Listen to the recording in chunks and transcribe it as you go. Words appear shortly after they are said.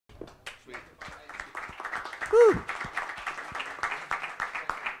Woo.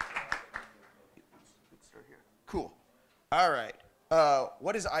 Cool. All right.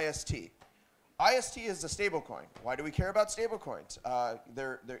 What is IST? IST is a stablecoin. Why do we care about stablecoins?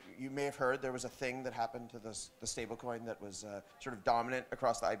 You may have heard there was a thing that happened to the stablecoin that was sort of dominant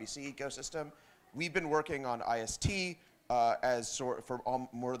across the IBC ecosystem. We've been working on IST for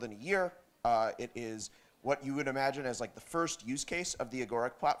more than a year. It is what you would imagine as like the first use case of the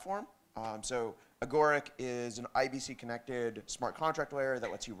Agoric platform. So Agoric is an IBC-connected smart contract layer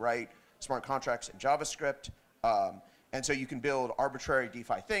that lets you write smart contracts in JavaScript. And so you can build arbitrary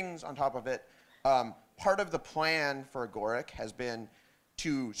DeFi things on top of it. Part of the plan for Agoric has been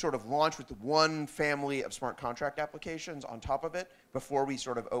to sort of launch with one family of smart contract applications on top of it before we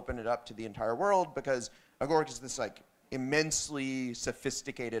sort of open it up to the entire world, because Agoric is this like immensely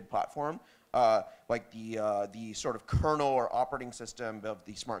sophisticated platform. Like the sort of kernel or operating system of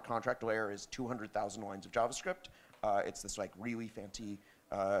the smart contract layer is 200,000 lines of JavaScript. It's this like really fancy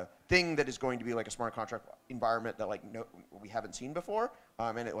thing that is going to be like a smart contract environment that like we haven't seen before,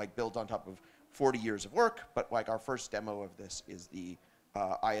 and it like builds on top of 40 years of work. But like our first demo of this is the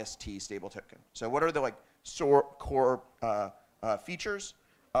IST stable token. So what are the like core features?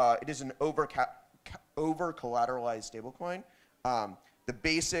 It is an over collateralized stablecoin. The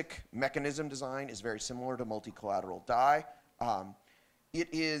basic mechanism design is very similar to multi-collateral DAI.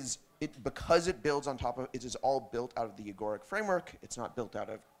 Because it builds on top of, it is all built out of the Agoric framework. It's not built out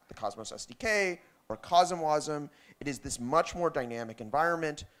of the Cosmos SDK or CosmWasm. It is this much more dynamic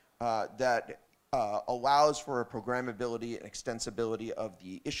environment that allows for a programmability and extensibility of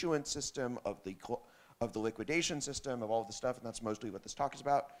the issuance system, of the liquidation system, of all of the stuff, and that's mostly what this talk is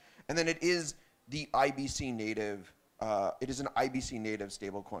about. And then it is the IBC native. It is an IBC native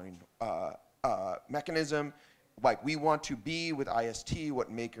stablecoin mechanism. Like we want to be with IST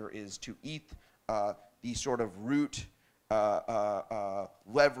what Maker is to ETH, the sort of root,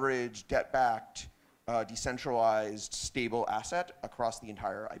 leveraged, debt-backed, decentralized, stable asset across the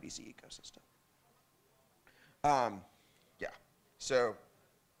entire IBC ecosystem. Yeah, so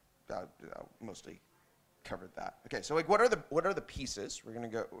mostly covered that. Okay, so like what are the pieces? We're gonna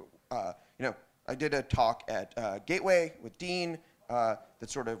go. I did a talk at Gateway with Dean. That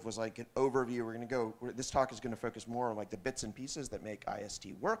sort of was like an overview. We're going to go. This talk is going to focus more on like the bits and pieces that make IST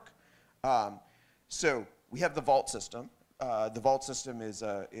work. So we have the vault system. The vault system is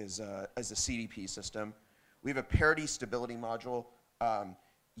a CDP system. We have a parity stability module.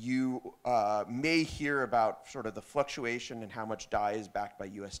 You may hear about sort of the fluctuation and how much DAI is backed by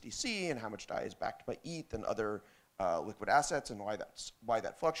USDC and how much DAI is backed by ETH and other liquid assets, and why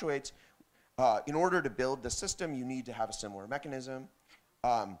that fluctuates. In order to build the system, you need to have a similar mechanism.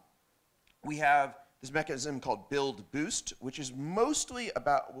 We have this mechanism called BLD Boost, which is mostly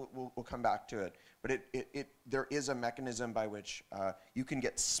about, we'll come back to it, but there is a mechanism by which you can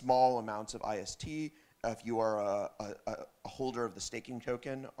get small amounts of IST if you are a holder of the staking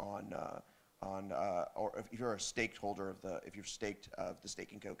token or if you're a staked holder of if you're staked of the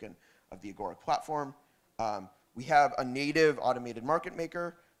staking token of the Agoric platform. We have a native automated market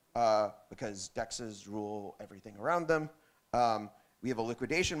maker, because DEXs rule everything around them. We have a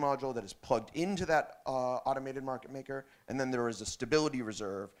liquidation module that is plugged into that automated market maker, and then there is a stability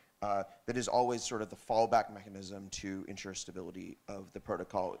reserve that is always sort of the fallback mechanism to ensure stability of the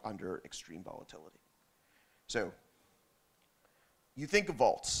protocol under extreme volatility. So you think of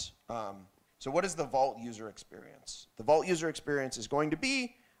vaults. So what is the vault user experience? The vault user experience is going to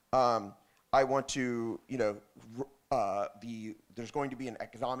be, I want to, there's going to be an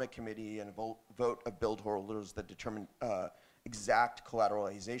economic committee and a vote of build holders that determine exact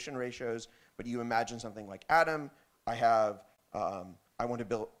collateralization ratios. But you imagine something like Atom. I want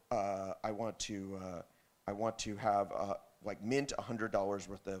to have like mint $100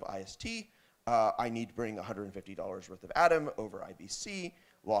 worth of IST. I need to bring $150 worth of Atom over IBC,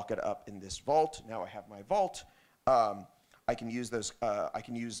 lock it up in this vault. Now I have my vault. I can use those. I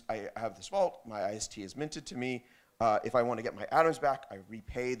have this vault. My IST is minted to me. If I want to get my atoms back, I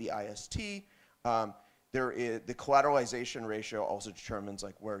repay the IST. The collateralization ratio also determines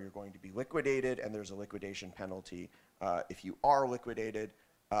like where you're going to be liquidated, and there's a liquidation penalty if you are liquidated.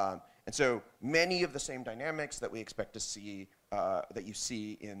 And so many of the same dynamics that we expect to see, that you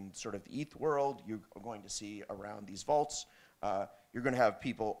see in sort of the ETH world, you're going to see around these vaults. You're going to have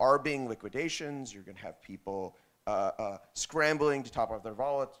people arbing liquidations. You're going to have people scrambling to top up their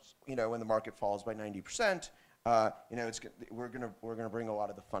wallets. When the market falls by 90%. We're gonna bring a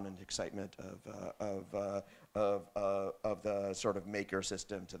lot of the fun and excitement of the sort of maker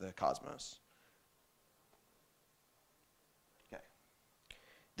system to the Cosmos. Okay.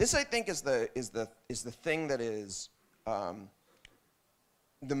 This, I think, is the thing that is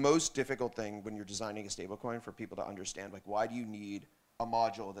the most difficult thing when you're designing a stablecoin for people to understand. Like, why do you need a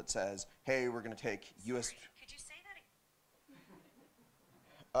module that says, hey, we're going to take US... Sorry, could you say that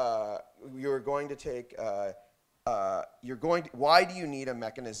again? You're going to take... why do you need a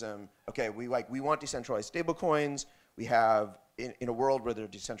mechanism? Okay, we want decentralized stablecoins. We have, in a world where there are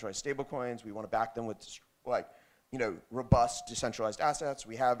decentralized stablecoins, we want to back them with robust decentralized assets.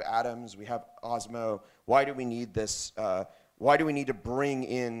 We have atoms, we have Osmo. Why do we need this? Why do we need to bring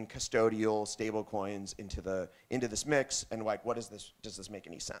in custodial stablecoins into this mix? And what is this? Does this make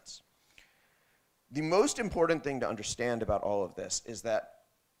any sense? The most important thing to understand about all of this is that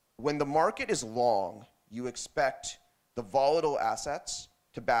when the market is long, you expect the volatile assets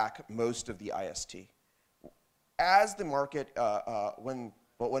to back most of the IST. As the market, when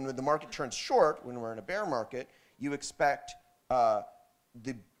the market turns short, when we're in a bear market, you expect the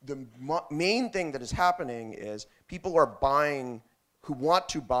main thing that is happening is people are buying, who want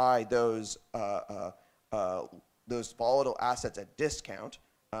to buy those volatile assets at discount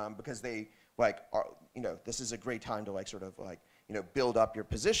because they this is a great time to build up your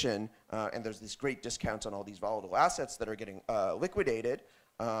position, and there's these great discounts on all these volatile assets that are getting liquidated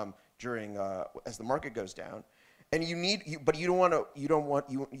during as the market goes down. And but you don't want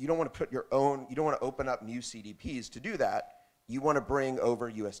to put your own, you don't want to open up new CDPs to do that. You want to bring over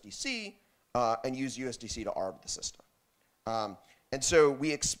USDC and use USDC to arb the system. And so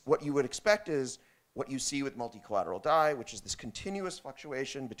what you would expect is what you see with multi-collateral DAI, which is this continuous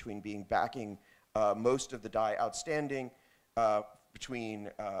fluctuation between backing most of the DAI outstanding, between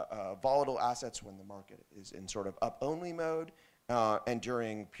volatile assets when the market is in sort of up-only mode, and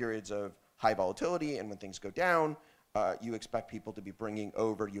during periods of high volatility, and when things go down, you expect people to be bringing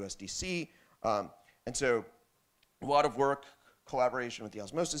over USDC. And so a lot of work, collaboration with the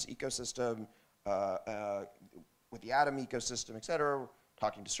Osmosis ecosystem, with the Atom ecosystem, et cetera,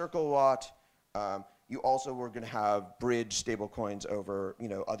 talking to Circle a lot. You also were going to have bridge stablecoins over,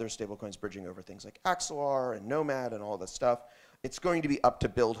 other stablecoins bridging over things like Axelar and Nomad and all this stuff. It's going to be up to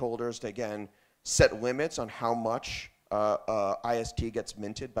build holders to, again, set limits on how much IST gets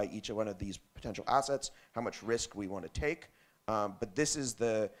minted by each one of these potential assets, how much risk we want to take. But this is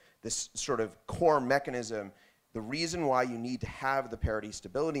this sort of core mechanism. The reason why you need to have the Parity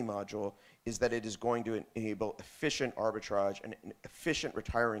stability module is that it is going to enable efficient arbitrage and efficient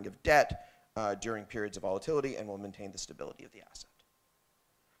retiring of debt during periods of volatility, and will maintain the stability of the asset.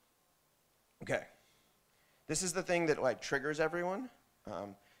 Okay. This is the thing that triggers everyone.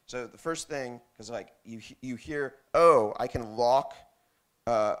 So the first thing, because you hear, oh, I can lock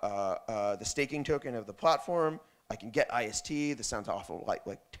the staking token of the platform. I can get IST. This sounds awful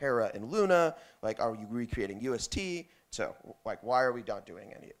like Terra and Luna. Are you recreating UST? So why are we not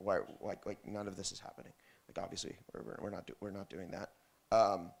doing any? Why none of this is happening? Obviously we're not doing that.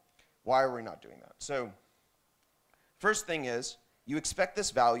 Why are we not doing that? So first thing is you expect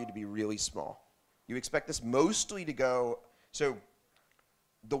this value to be really small. You expect this mostly to go. So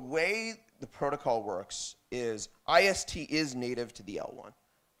the way the protocol works is IST is native to the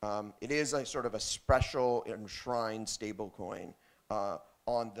L1. It is a sort of a special enshrined stablecoin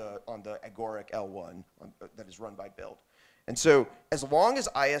on the Agoric L1 that is run by Build. And so as long as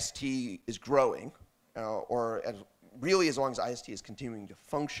IST is growing, or as long as IST is continuing to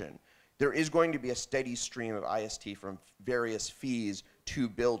function, there is going to be a steady stream of IST from various fees to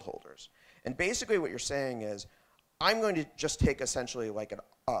Build holders. And basically what you're saying is, I'm going to just take essentially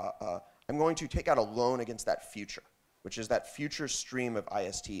I'm going to take out a loan against that future, which is that future stream of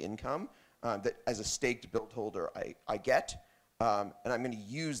IST income that as a staked Build holder I get, and I'm going to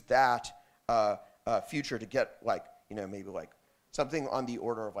use that future to get maybe something on the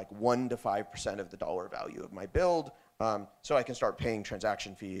order of 1 to 5% of the dollar value of my Build, so I can start paying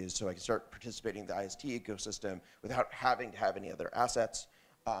transaction fees, so I can start participating in the IST ecosystem without having to have any other assets.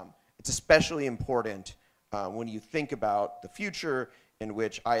 It's especially important when you think about the future in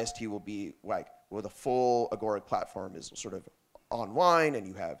which IST will be where the full Agoric platform is sort of online, and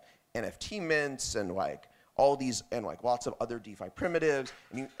you have NFT mints and all these and lots of other DeFi primitives,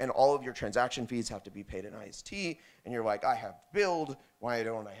 and all of your transaction fees have to be paid in IST, and you're I have Build, why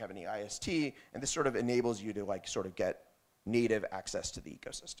don't I have any IST? And this sort of enables you to sort of get native access to the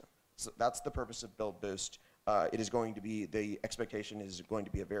ecosystem. So that's the purpose of Build Boost. It is going to be, the expectation is going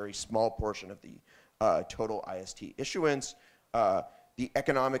to be a very small portion of the total IST issuance. The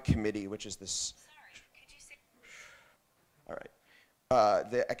Economic Committee, which is this. Sorry, could you say? All right.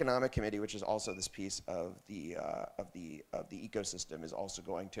 The Economic Committee, which is also this piece of the ecosystem, is also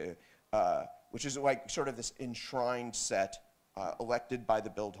going to, which is sort of this enshrined set elected by the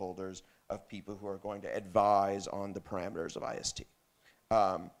build holders of people who are going to advise on the parameters of IST.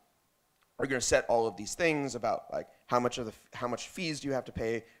 We're going to set all of these things about like how much fees do you have to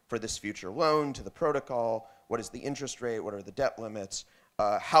pay for this future loan to the protocol, what is the interest rate, what are the debt limits,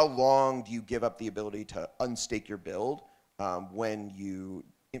 how long do you give up the ability to unstake your build when you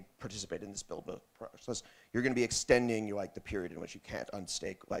participate in this build process. You're going to be extending the period in which you can't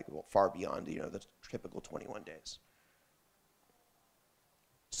unstake far beyond the typical 21 days.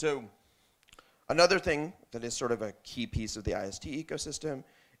 So another thing that is sort of a key piece of the IST ecosystem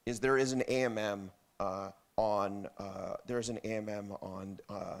is there is an AMM on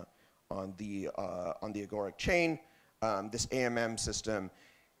the Agoric chain. This AMM system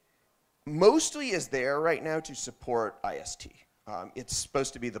mostly is there right now to support IST. It's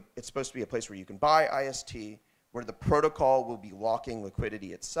supposed to be a place where you can buy IST, where the protocol will be locking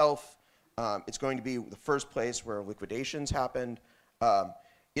liquidity itself. It's going to be the first place where liquidations happened.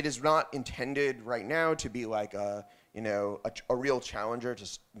 It is not intended right now to be like a real challenger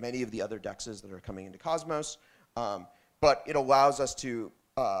to many of the other DEXs that are coming into Cosmos, but it allows us to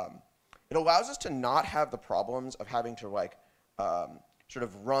not have the problems of having to sort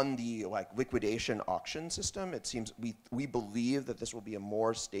of run the liquidation auction system. It seems we believe that this will be a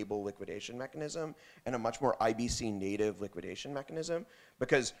more stable liquidation mechanism and a much more IBC native liquidation mechanism,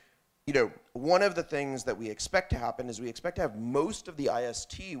 because one of the things that we expect to happen is we expect to have most of the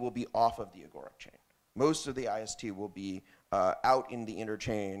IST will be off of the Agoric chain. Most of the IST will be out in the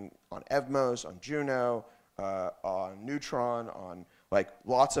interchain on Evmos, on Juno, on Neutron, on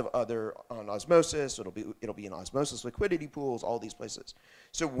lots of other, on Osmosis. It'll be in Osmosis liquidity pools, all these places.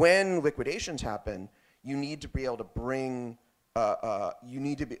 So when liquidations happen, you need to be able to bring, so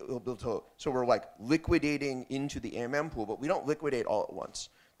we're liquidating into the AMM pool, but we don't liquidate all at once.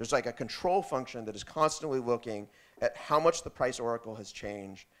 There's a control function that is constantly looking at how much the price oracle has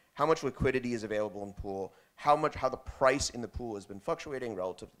changed, how much liquidity is available in pool, how the price in the pool has been fluctuating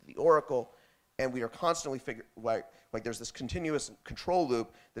relative to the oracle, and we are constantly there's this continuous control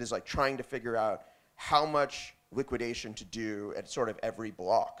loop that is trying to figure out how much liquidation to do at sort of every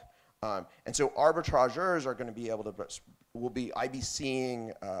block. And so arbitrageurs are going to will be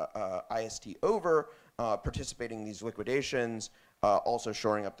IBCing IST over, participating in these liquidations, also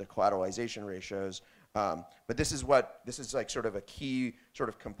shoring up the collateralization ratios. But this is sort of a key sort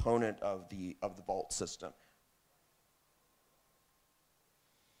of component of the vault system.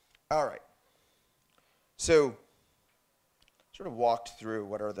 All right. So sort of walked through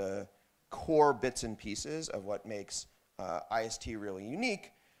what are the core bits and pieces of what makes IST really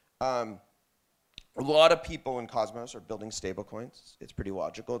unique. A lot of people in Cosmos are building stablecoins. It's pretty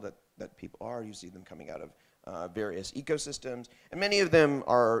logical that people are. You see them coming out of various ecosystems. And many of them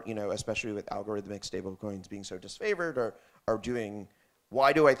are, especially with algorithmic stablecoins being so disfavored, are doing,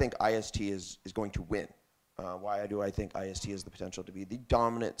 why do I think IST is going to win? Why do I think IST has the potential to be the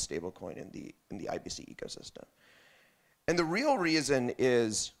dominant stablecoin in the IBC ecosystem? And the real reason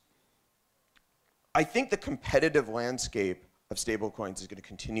is, I think the competitive landscape of stablecoins is going to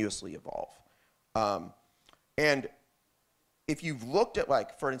continuously evolve. And if you've looked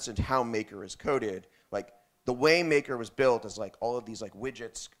at, for instance, how Maker is coded, the way Maker was built is all of these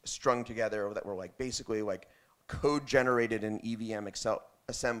widgets strung together that were basically code generated in EVM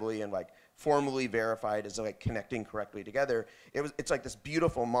assembly and formally verified as connecting correctly together. It's this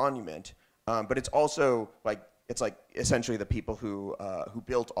beautiful monument, but it's also it's essentially the people who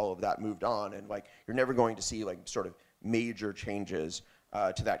built all of that moved on, and you're never going to see sort of major changes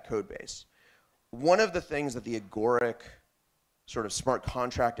to that code base. One of the things that the Agoric sort of smart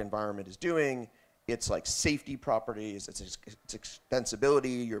contract environment is doing, it's safety properties, it's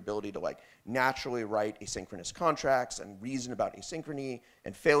extensibility, your ability to naturally write asynchronous contracts and reason about asynchrony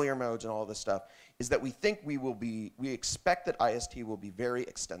and failure modes and all this stuff, is that we expect that IST will be very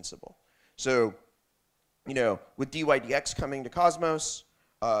extensible. So, with DYDX coming to Cosmos,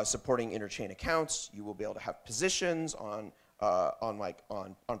 supporting interchain accounts, you will be able to have positions on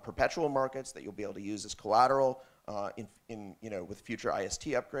perpetual markets that you'll be able to use as collateral with future IST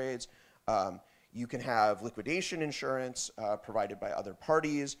upgrades. You can have liquidation insurance provided by other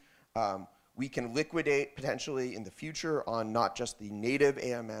parties. We can liquidate potentially in the future on not just the native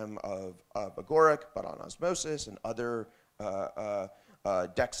AMM of Agoric, but on Osmosis and other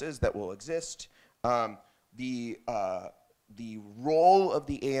DEXs that will exist. The role of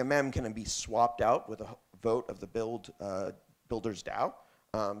the AMM can be swapped out with a vote of the builder's DAO.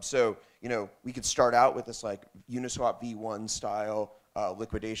 So we could start out with this Uniswap v1 style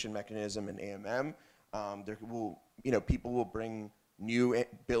liquidation mechanism in AMM. People will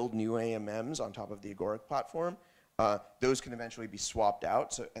build new AMMs on top of the Agoric platform. those can eventually be swapped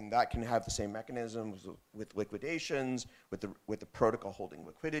out, and that can have the same mechanisms with liquidations, with the protocol holding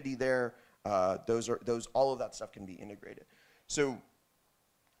liquidity there. All of that stuff can be integrated. So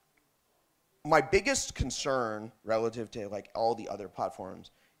my biggest concern relative to like all the other platforms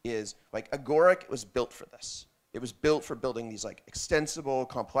is like Agoric was built for this. It was built for building these like extensible,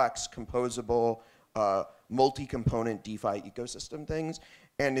 complex, composable, multi-component DeFi ecosystem things,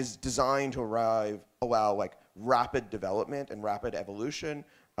 and is designed to allow like rapid development and rapid evolution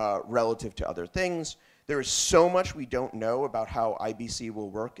relative to other things. There is so much we don't know about how IBC will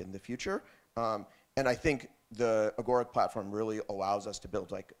work in the future, and I think the Agoric platform really allows us to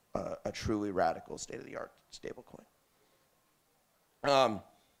build like a truly radical state-of-the-art stablecoin.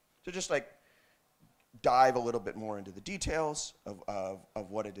 So just like dive a little bit more into the details of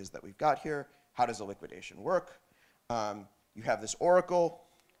what it is that we've got here. How does a liquidation work? You have this oracle.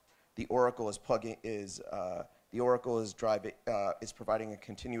 The oracle is providing a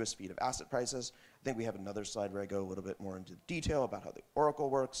continuous feed of asset prices. I think we have another slide where I go a little bit more into detail about how the oracle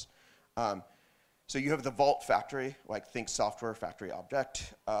works. So you have the vault factory, like think software factory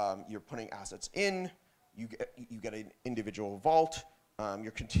object. You're putting assets in. You get an individual vault.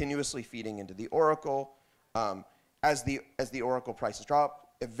 You're continuously feeding into the oracle. As the oracle prices drop,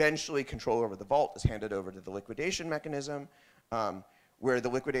 eventually control over the vault is handed over to the liquidation mechanism, where the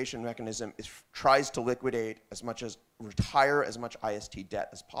liquidation mechanism tries to retire as much IST debt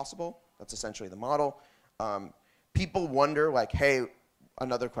as possible. That's essentially the model. People wonder, like, hey,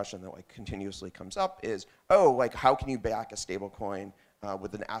 another question that like continuously comes up is, oh, like how can you back a stable coin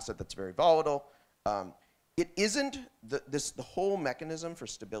with an asset that's very volatile? It isn't, the whole mechanism for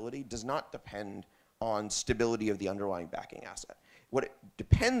stability does not depend on stability of the underlying backing asset. What it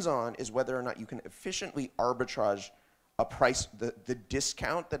depends on is whether or not you can efficiently arbitrage a price, the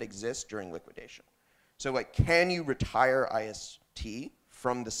discount that exists during liquidation. So like, can you retire IST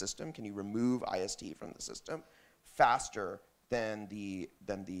from the system? Can you remove IST from the system faster than can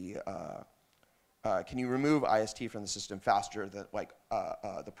you remove IST from the system faster than like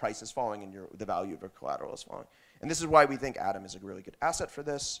the price is falling and the value of your collateral is falling? And this is why we think Atom is a really good asset for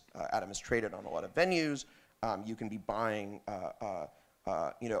this. Atom is traded on a lot of venues. You can be buying, a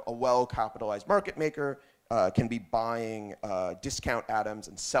well-capitalized market maker can be buying discount atoms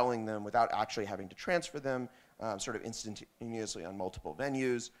and selling them without actually having to transfer them, sort of instantaneously on multiple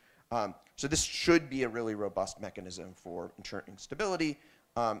venues. So this should be a really robust mechanism for ensuring stability.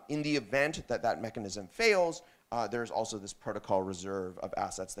 In the event that that mechanism fails, there's also this protocol reserve of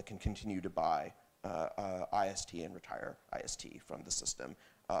assets that can continue to buy IST and retire IST from the system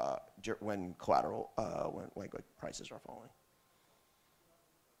when collateral, when prices are falling.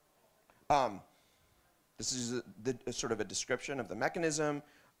 This is sort of a description of the mechanism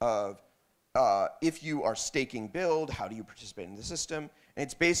of if you are staking build, how do you participate in the system? And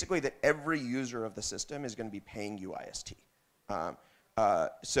it's basically that every user of the system is going to be paying you IST.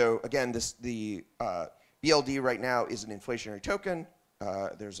 So again, the BLD right now is an inflationary token.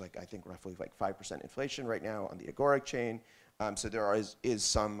 There's like, I think roughly like 5% inflation right now on the Agoric chain. So there is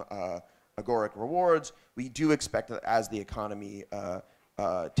some Agoric rewards. We do expect that as the economy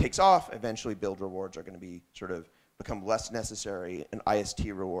takes off, eventually build rewards are going to be become less necessary, and IST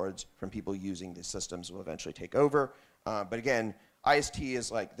rewards from people using these systems will eventually take over. But again, IST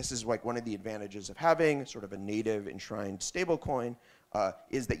is this is one of the advantages of having sort of a native enshrined stablecoin,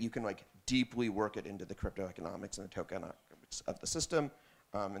 is that you can deeply work it into the crypto economics and the tokenomics of the system.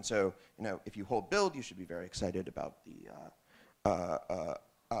 And so, if you hold build, you should be very excited about the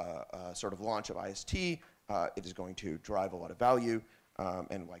sort of launch of IST. It is going to drive a lot of value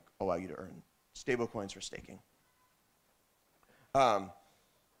and allow you to earn stablecoins for staking.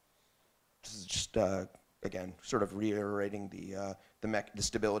 This is just again sort of reiterating the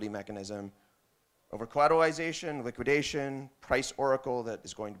stability mechanism. Over collateralization, liquidation, price oracle that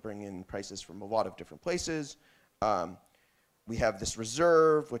is going to bring in prices from a lot of different places. We have this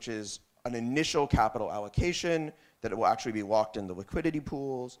reserve, which is an initial capital allocation that it will actually be locked in the liquidity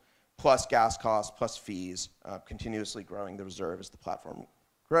pools, plus gas costs, plus fees, continuously growing the reserve as the platform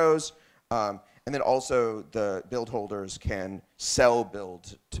grows. And then also the build holders can sell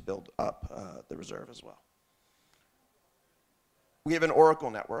build to build up the reserve as well. We have an oracle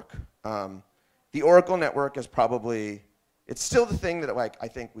network. The oracle network is probably, it's still the thing that I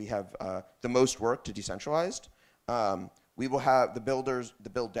think we have the most work to decentralized. We will have the builders, the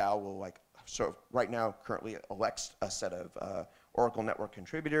build DAO will so right now currently elects a set of oracle network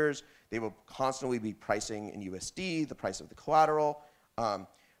contributors. They will constantly be pricing in USD, the price of the collateral.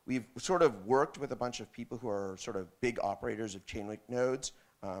 We've sort of worked with a bunch of people who are sort of big operators of Chainlink nodes,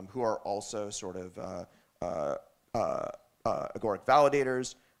 who are also sort of Agoric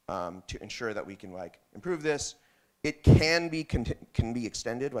validators to ensure that we can like improve this. It can be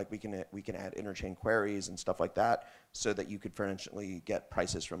extended, like we can add interchain queries and stuff like that, so that you could, for instance, get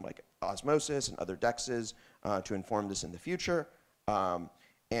prices from like Osmosis and other dexes to inform this in the future.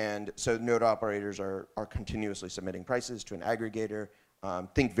 And so node operators are continuously submitting prices to an aggregator.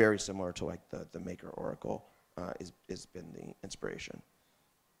 Think very similar to like the Maker Oracle has been the inspiration.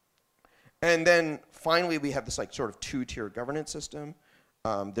 And then finally, we have this like sort of two-tier governance system.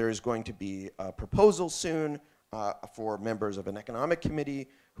 There is going to be a proposal soon for members of an economic committee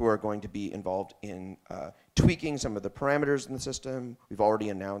who are going to be involved in tweaking some of the parameters in the system. We've already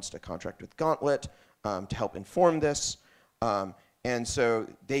announced a contract with Gauntlet to help inform this. And so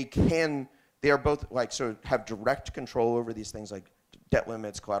they are both like, so have direct control over these things like debt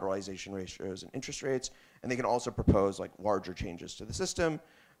limits, collateralization ratios, and interest rates. And they can also propose like larger changes to the system.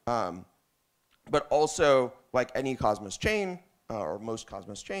 But also, like any Cosmos chain, or most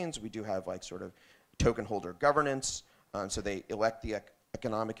Cosmos chains, we do have like sort of token holder governance. So they elect the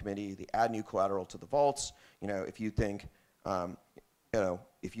economic committee, they add new collateral to the vaults. You know, if you think,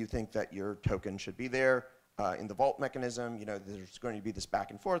 if you think that your token should be there in the vault mechanism, you know, there's going to be this back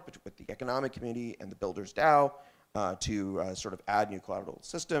and forth with the economic committee and the builders DAO to sort of add new collateral to the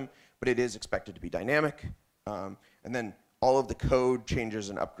system. But it is expected to be dynamic. And then all of the code changes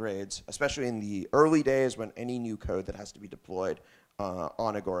and upgrades, especially in the early days when any new code that has to be deployed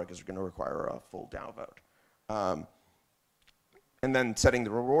on Agoric is going to require a full DAO vote. And then setting the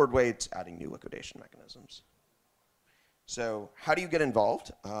reward weights, adding new liquidation mechanisms. So how do you get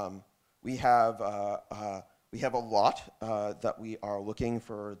involved? We have a lot that we are looking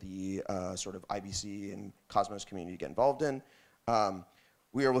for the sort of IBC and Cosmos community to get involved in.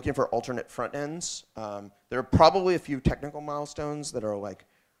 We are looking for alternate front ends. There are probably a few technical milestones that are like,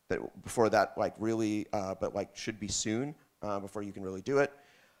 before that like really, but like should be soon before you can really do it.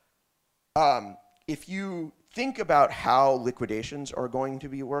 If you think about how liquidations are going to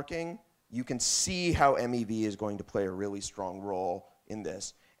be working, you can see how MEV is going to play a really strong role in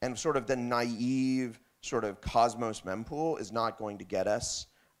this. And sort of the naive sort of Cosmos mempool is not going to get us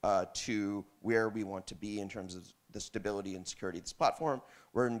to where we want to be in terms of the stability and security of this platform,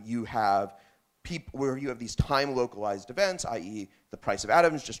 where you have these time localized events, i.e. the price of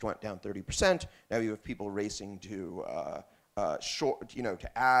atoms just went down 30%. Now you have people racing to to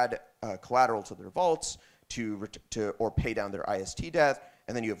add collateral to their vaults or pay down their IST debt,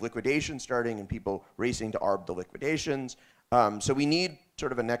 and then you have liquidation starting and people racing to arb the liquidations. So we need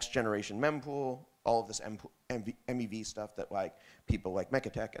sort of a next generation mempool, all of this MEV stuff that like people like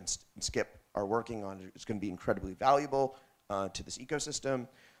Mechatech and Skip are working on. It's going to be incredibly valuable to this ecosystem.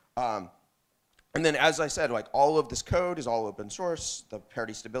 And then, as I said, like all of this code is all open source. The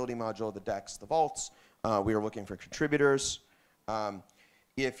Parity stability module, the DEX, the vaults. We are looking for contributors.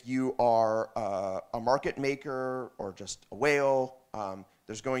 If you are a market maker or just a whale,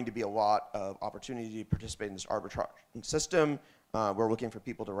 there's going to be a lot of opportunity to participate in this arbitrage system. We're looking for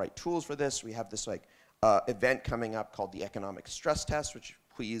people to write tools for this. We have this like event coming up called the Economic Stress Test, which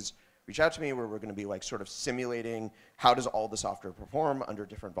please reach out to me, where we're going to be like sort of simulating how does all the software perform under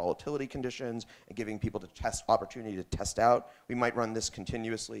different volatility conditions and giving people the opportunity to test out. We might run this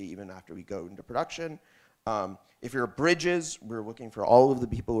continuously even after we go into production. If you're bridges, we're looking for all of the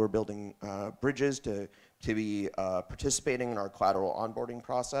people who are building bridges to be participating in our collateral onboarding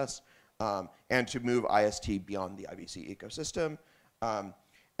process and to move IST beyond the IBC ecosystem.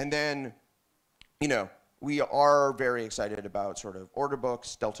 And then, you know, we are very excited about sort of order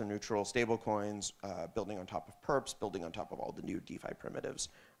books, delta neutral stablecoins, building on top of perps, building on top of all the new DeFi primitives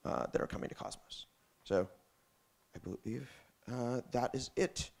that are coming to Cosmos. So I believe that is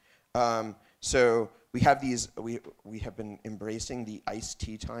it. So we have these, we have been embracing the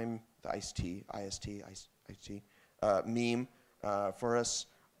IST time, the IST meme for us.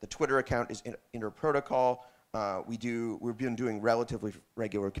 The Twitter account is interprotocol. We've been doing relatively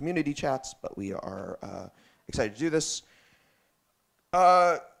regular community chats, but we are excited to do this.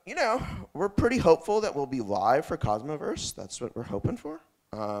 You know, we're pretty hopeful that we'll be live for Cosmoverse. That's what we're hoping for.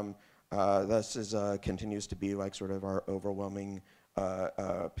 This continues to be like sort of our overwhelming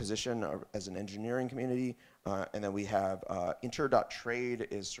position as an engineering community. And then we have inter.trade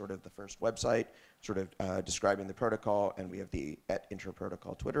is sort of the first website sort of describing the protocol, and we have the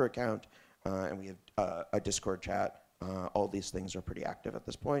 @interprotocol Twitter account, and we have a Discord chat. All these things are pretty active at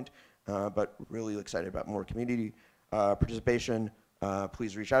this point, but really excited about more community participation.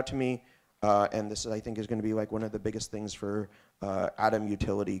 Please reach out to me. And this, I think, is going to be like one of the biggest things for Atom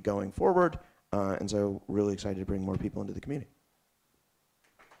utility going forward. And so really excited to bring more people into the community.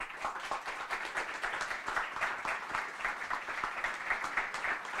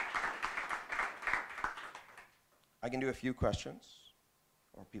 I can do a few questions,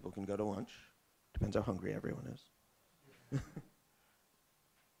 or people can go to lunch. Depends how hungry everyone is.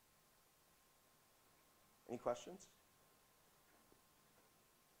 Any questions?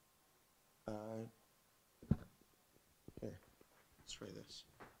 Here, let's try this.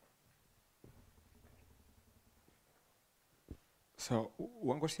 So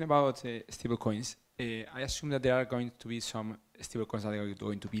one question about stablecoins. I assume that there are going to be some stablecoins that are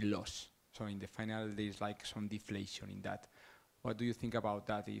going to be lost. So in the final, there's like some deflation in that. What do you think about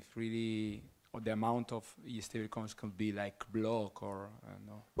that? If really or the amount of stablecoins could be like block or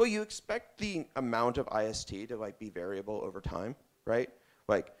no? Well, you expect the amount of IST to like be variable over time, right?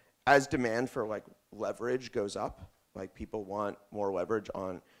 Like as demand for like leverage goes up, like people want more leverage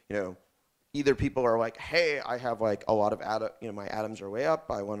on, you know, either people are like, hey, I have like a lot of my atoms are way up.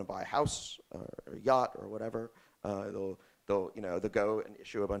 I want to buy a house or a yacht or whatever. They'll go and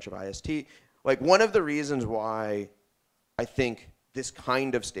issue a bunch of IST. Like one of the reasons why I think this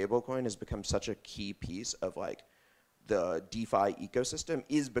kind of stablecoin has become such a key piece of like the DeFi ecosystem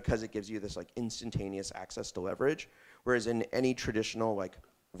is because it gives you this like instantaneous access to leverage. Whereas in any traditional like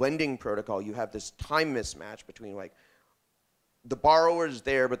lending protocol, you have this time mismatch between like the borrower is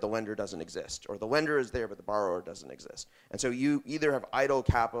there, but the lender doesn't exist, or the lender is there, but the borrower doesn't exist. And so you either have idle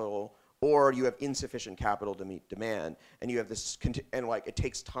capital or you have insufficient capital to meet demand, and you have this, and like it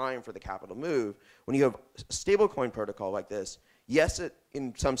takes time for the capital to move. When you have a stablecoin protocol like this, yes, it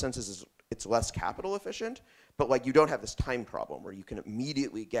in some senses it's less capital efficient, but like you don't have this time problem where you can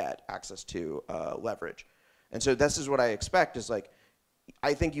immediately get access to leverage. And so this is what I expect is like,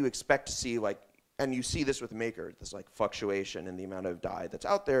 I think you expect to see like, and you see this with Maker, this like fluctuation in the amount of DAI that's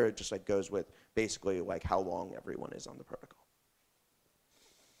out there. It just like goes with basically like how long everyone is on the protocol.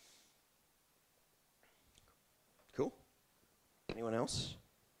 Cool. Anyone else?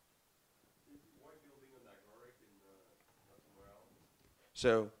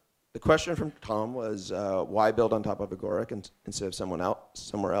 So the question from Tom was why build on top of Agoric instead of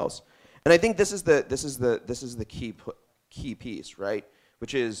somewhere else? And I think this is the key piece, right?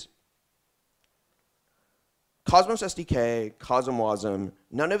 Which is Cosmos SDK, CosmWasm,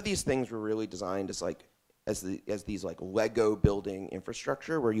 none of these things were really designed as these like Lego building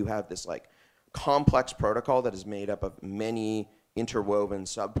infrastructure where you have this like complex protocol that is made up of many interwoven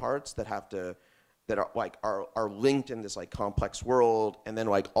subparts that are linked in this like complex world, and then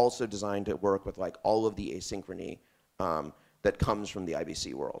like also designed to work with like all of the asynchrony that comes from the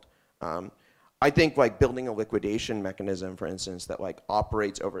IBC world. I think like building a liquidation mechanism, for instance, that like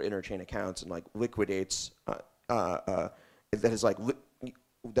operates over interchain accounts and like liquidates that is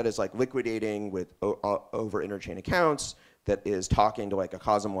like liquidating with over interchain accounts, that is talking to like a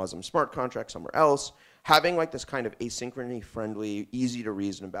CosmWasm smart contract somewhere else, having like this kind of asynchrony friendly, easy to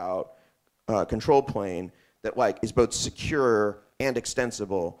reason about control plane that like is both secure and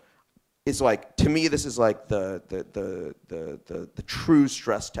extensible is like, to me, this is like the true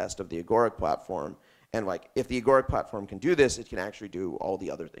stress test of the Agoric platform. And like, if the Agoric platform can do this, it can actually do all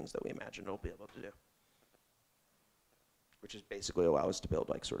the other things that we imagine it'll be able to do, which is basically allow us to build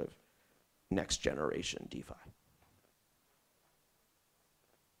like sort of next generation DeFi.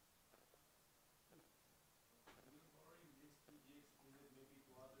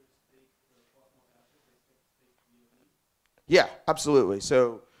 Yeah, absolutely.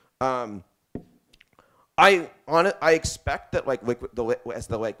 So I expect that like as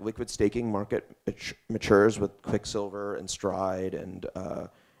the like liquid staking market matures with Quicksilver and Stride and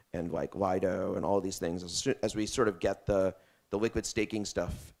like Lido and all these things, as we sort of get the liquid staking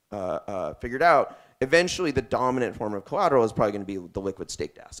stuff figured out, eventually the dominant form of collateral is probably going to be the liquid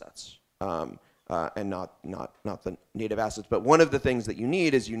staked assets, and not the native assets. But one of the things that you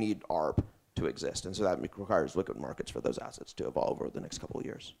need is you need ARB to exist, and so that requires liquid markets for those assets to evolve over the next couple of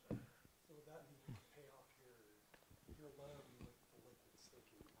years. So would that mean pay off your loan with the liquid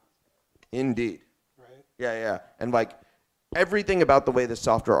staking concept? Indeed. Right? Yeah. And like everything about the way the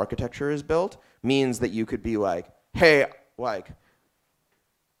software architecture is built means that you could be like, hey, like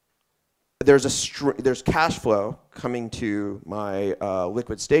there's cash flow coming to my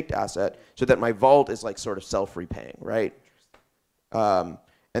liquid staked asset, so that my vault is like sort of self-repaying, right? And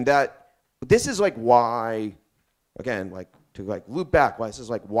that this is like why, again, like to like loop back, why this is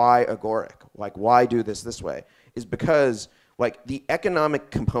like why Agoric, like why do this way, is because like the economic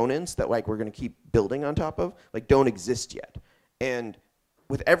components that like we're going to keep building on top of like don't exist yet. And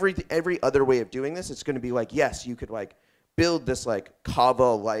with every other way of doing this, it's going to be like, yes, you could like build this like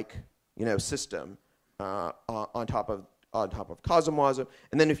Kava like, you know, system on top of CosmWasm,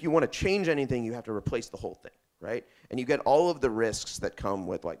 and then if you want to change anything, you have to replace the whole thing, right? And you get all of the risks that come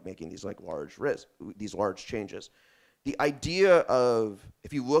with like making these like these large changes. The idea of,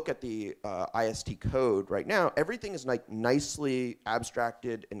 if you look at the IST code right now, everything is like nicely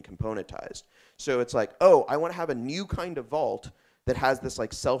abstracted and componentized. So it's like, oh, I want to have a new kind of vault that has this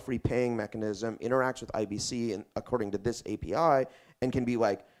like self-repaying mechanism, interacts with IBC and according to this API, and can be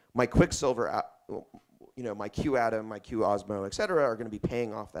like, my Quicksilver, my QAtom, my QOsmo, et cetera, are going to be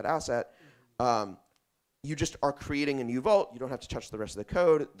paying off that asset. You just are creating a new vault. You don't have to touch the rest of the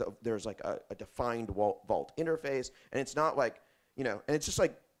code. There's like a defined vault interface, and it's not like, and it's just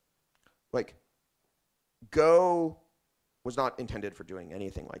like Go was not intended for doing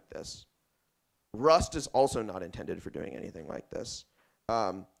anything like this. Rust is also not intended for doing anything like this.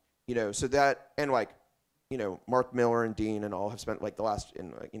 So that, and like, Mark Miller and Dean and all have spent like the last,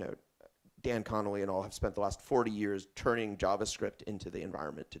 Dan Connolly and all have spent the last 40 years turning JavaScript into the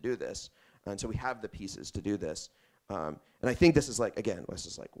environment to do this. And so we have the pieces to do this. And I think this is like, again, this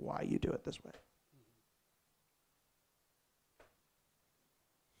is like why you do it this way.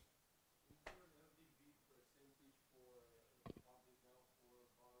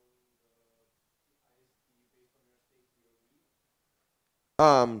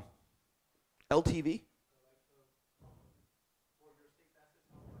 LTV?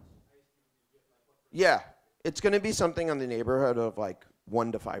 Yeah, it's going to be something on the neighborhood of like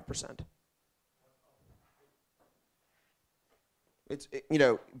 1 to 5%. It's,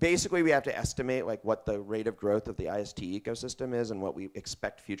 basically we have to estimate like what the rate of growth of the IST ecosystem is and what we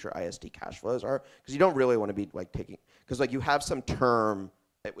expect future IST cash flows are, because you don't really want to be like taking, because like you have some term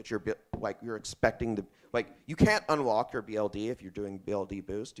at which you're expecting the, like you can't unlock your BLD if you're doing BLD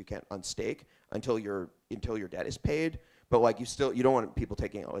Boost. You can't unstake until your debt is paid. But like you don't want people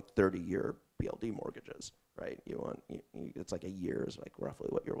taking out like 30-year BLD mortgages, right? It's like a year is like roughly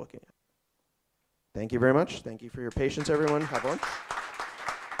what you're looking at. Thank you very much. Thank you for your patience, everyone. Have lunch.